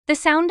The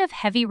sound of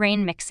heavy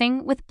rain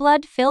mixing with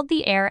blood filled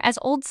the air as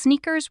old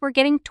sneakers were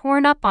getting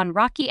torn up on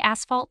rocky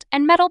asphalt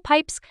and metal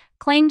pipes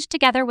clanged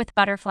together with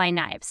butterfly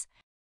knives.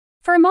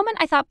 For a moment,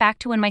 I thought back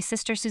to when my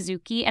sister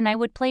Suzuki and I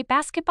would play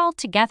basketball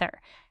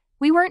together.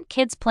 We weren't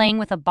kids playing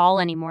with a ball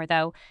anymore,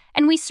 though,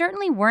 and we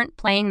certainly weren't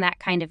playing that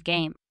kind of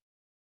game.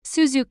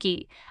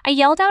 Suzuki. I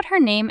yelled out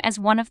her name as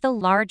one of the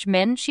large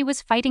men she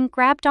was fighting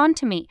grabbed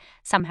onto me,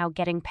 somehow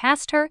getting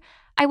past her.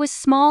 I was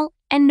small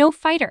and no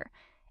fighter.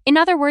 In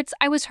other words,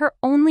 I was her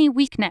only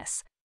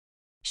weakness.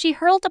 She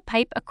hurled a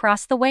pipe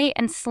across the way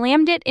and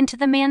slammed it into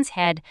the man's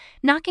head,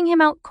 knocking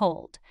him out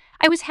cold.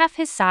 I was half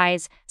his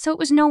size, so it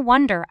was no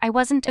wonder I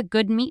wasn't a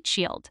good meat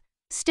shield.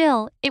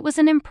 Still, it was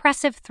an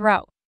impressive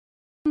throw.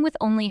 With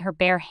only her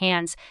bare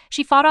hands,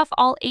 she fought off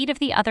all 8 of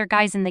the other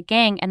guys in the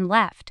gang and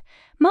left.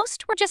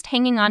 Most were just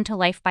hanging on to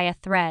life by a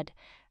thread.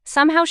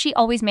 Somehow she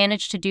always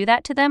managed to do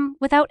that to them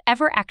without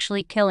ever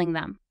actually killing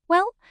them.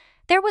 Well,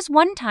 there was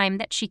one time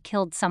that she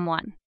killed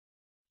someone.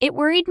 It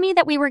worried me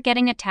that we were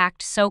getting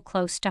attacked so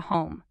close to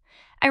home.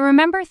 I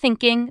remember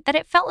thinking that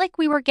it felt like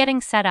we were getting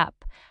set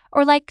up,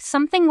 or like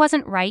something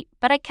wasn't right,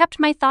 but I kept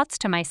my thoughts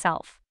to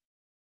myself.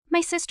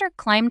 My sister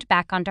climbed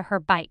back onto her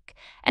bike,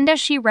 and as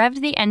she revved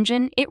the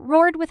engine, it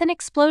roared with an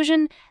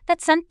explosion that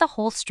sent the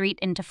whole street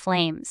into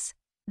flames.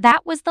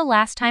 That was the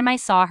last time I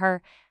saw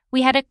her.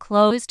 We had a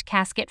closed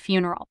casket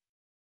funeral.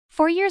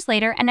 4 years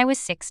later, and I was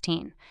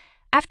 16.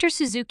 After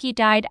Suzuki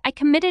died, I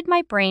committed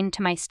my brain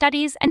to my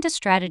studies and to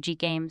strategy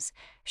games,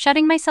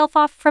 shutting myself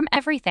off from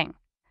everything.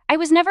 I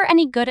was never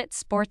any good at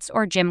sports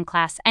or gym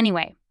class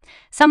anyway.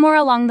 Somewhere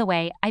along the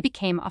way, I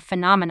became a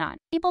phenomenon,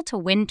 able to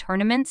win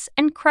tournaments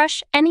and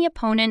crush any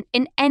opponent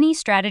in any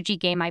strategy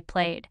game I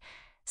played.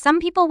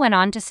 Some people went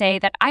on to say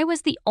that I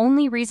was the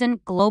only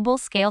reason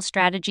global-scale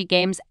strategy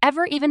games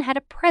ever even had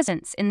a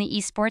presence in the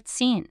esports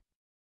scene.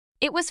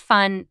 It was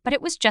fun, but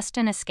it was just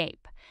an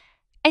escape.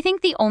 I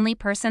think the only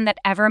person that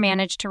ever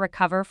managed to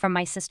recover from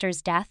my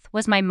sister's death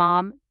was my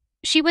mom.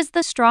 She was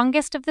the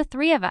strongest of the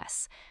 3 of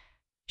us.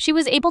 She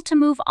was able to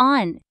move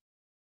on.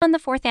 On the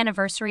 4th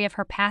anniversary of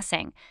her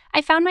passing,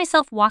 I found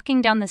myself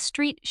walking down the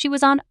street she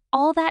was on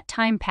all that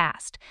time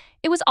past.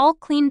 It was all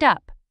cleaned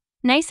up.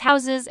 Nice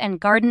houses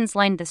and gardens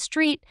lined the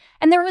street,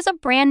 and there was a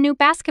brand new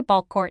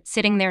basketball court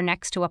sitting there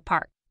next to a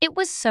park. It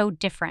was so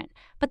different,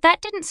 but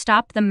that didn't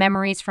stop the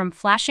memories from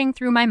flashing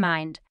through my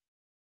mind.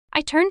 I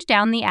turned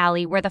down the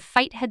alley where the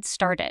fight had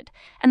started,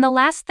 and the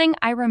last thing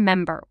I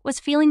remember was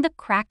feeling the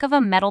crack of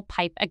a metal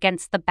pipe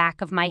against the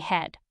back of my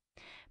head.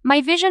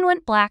 My vision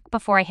went black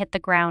before I hit the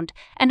ground,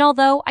 and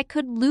although I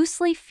could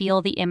loosely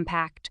feel the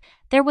impact,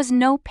 there was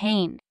no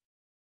pain.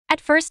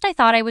 At first I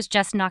thought I was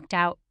just knocked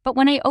out, but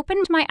when I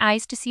opened my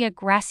eyes to see a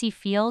grassy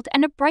field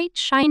and a bright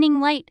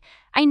shining light,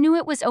 I knew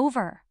it was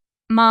over.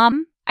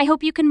 Mom, I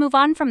hope you can move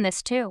on from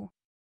this too.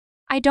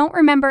 I don't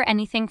remember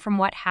anything from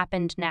what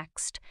happened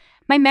next.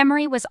 My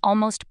memory was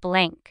almost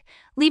blank,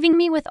 leaving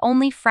me with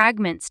only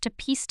fragments to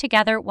piece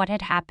together what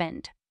had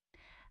happened.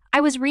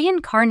 I was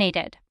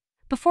reincarnated.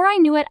 Before I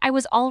knew it, I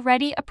was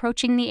already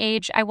approaching the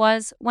age I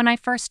was when I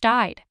first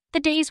died. The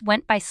days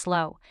went by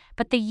slow,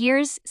 but the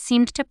years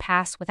seemed to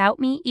pass without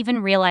me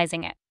even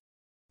realizing it.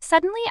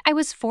 Suddenly, I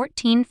was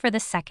 14 for the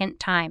second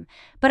time,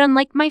 but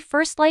unlike my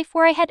first life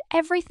where I had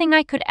everything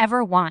I could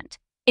ever want,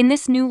 in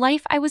this new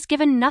life I was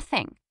given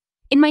nothing.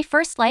 In my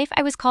first life,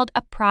 I was called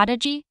a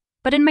prodigy,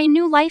 but in my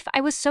new life, I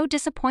was so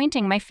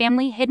disappointing my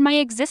family hid my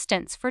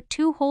existence for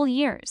 2 whole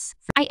years.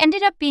 I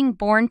ended up being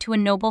born to a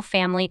noble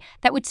family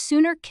that would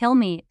sooner kill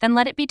me than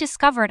let it be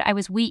discovered I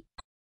was weak.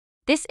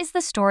 This is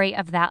the story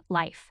of that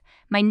life.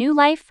 My new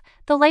life,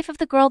 the life of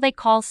the girl they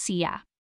call Sia.